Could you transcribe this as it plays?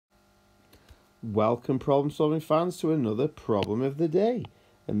Welcome, problem solving fans, to another problem of the day.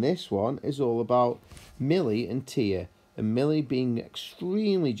 And this one is all about Millie and Tia, and Millie being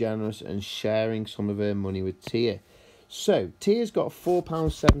extremely generous and sharing some of her money with Tia. So Tia's got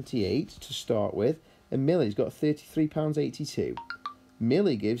 £4.78 to start with, and Millie's got £33.82.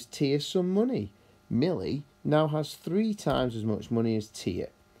 Millie gives Tia some money. Millie now has 3 times as much money as Tia.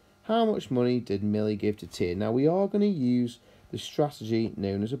 How much money did Millie give to Tia? Now we are going to use the strategy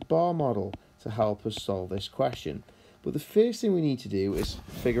known as a bar model to help us solve this question. But the first thing we need to do is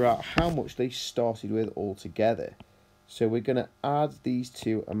figure out how much they started with altogether. So we're going to add these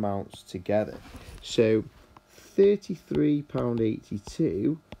two amounts together. So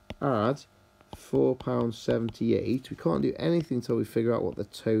 £33.82 add £4.78. We can't do anything until we figure out what the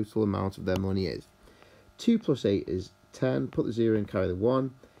total amount of their money is. 2 plus 8 is 10. Put the 0 in, carry the 1.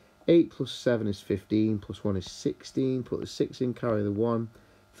 8 plus 7 is 15. Plus 1 is 16. Put the 6 in, carry the 1.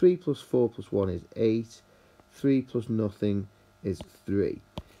 3 plus 4 plus 1 is 8. 3 plus nothing is 3.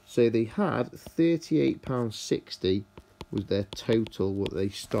 So they had £38.60 was their total, what they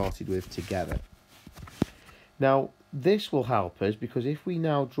started with together. Now, this will help us because if we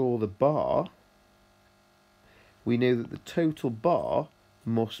now draw the bar, we know that the total bar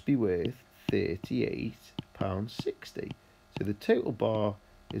must be worth £38.60. So the total bar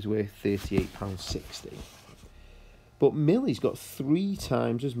is worth £38.60. But Millie's got 3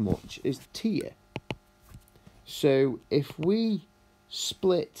 times as much as Tia. So if we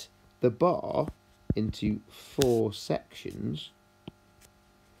split the bar into 4 sections,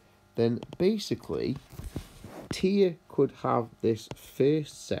 then basically Tia could have this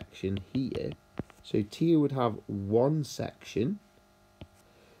first section here. So Tia would have 1 section,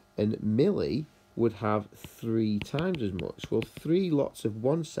 and Millie would have 3 times as much. Well, 3 lots of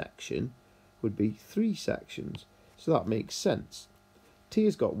 1 section would be 3 sections. So that makes sense.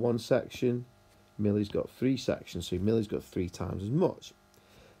 Tia's got 1 section, Millie's got 3 sections, so Millie's got 3 times as much.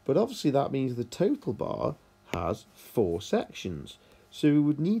 But obviously that means the total bar has 4 sections. So we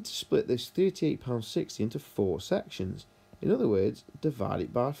would need to split this £38.60 into 4 sections. In other words, divide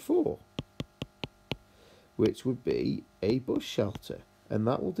it by 4, which would be a bus shelter. And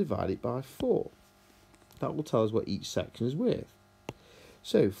that will divide it by 4. That will tell us what each section is worth.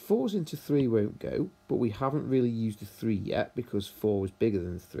 So 4s into 3 won't go, but we haven't really used the 3 yet because 4 was bigger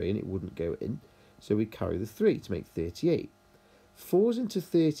than 3 and it wouldn't go in. So we carry the 3 to make 38. 4s into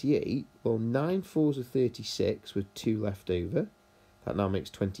 38, well, 9 4s are 36 with 2 left over. That now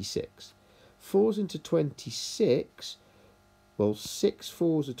makes 26. 4s into 26, well, 6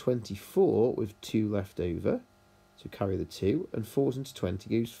 4s are 24 with 2 left over. So carry the 2, and 4s into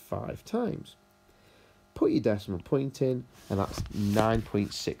 20 goes 5 times. Put your decimal point in, and that's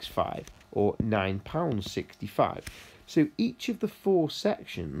 9.65, or £9.65. So each of the 4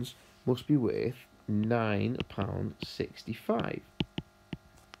 sections must be worth £9.65.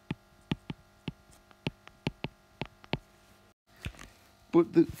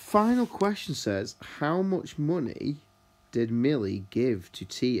 But the final question says, how much money did Millie give to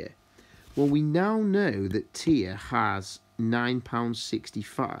Tia? Well, we now know that Tia has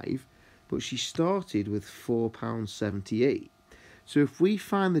 £9.65, but she started with £4.78. So if we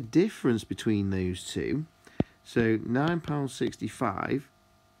find the difference between those two, so £9.65,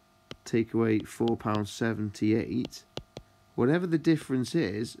 take away £4.78, whatever the difference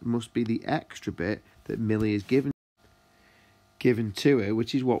is, must be the extra bit that Millie is given to her,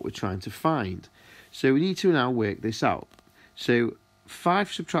 which is what we're trying to find. So we need to now work this out. So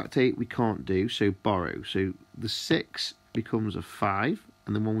 5 subtract 8 we can't do, so borrow. So the 6 becomes a 5,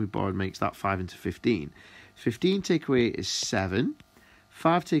 and the one we borrowed makes that 5 into 15. 15 take away 8 is 7.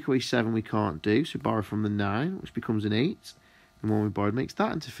 5 take away 7 we can't do, so borrow from the 9, which becomes an 8. And the one we borrowed makes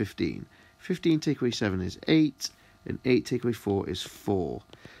that into 15. 15 take away 7 is 8, and 8 take away 4 is 4.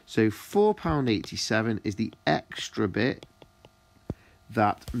 So £4.87 is the extra bit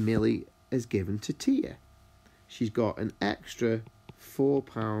that Millie has given to Tia. She's got an extra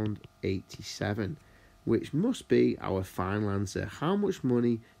 £4.87, which must be our final answer. How much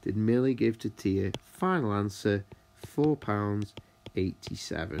money did Millie give to Tia? Final answer,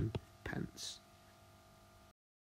 £4.87.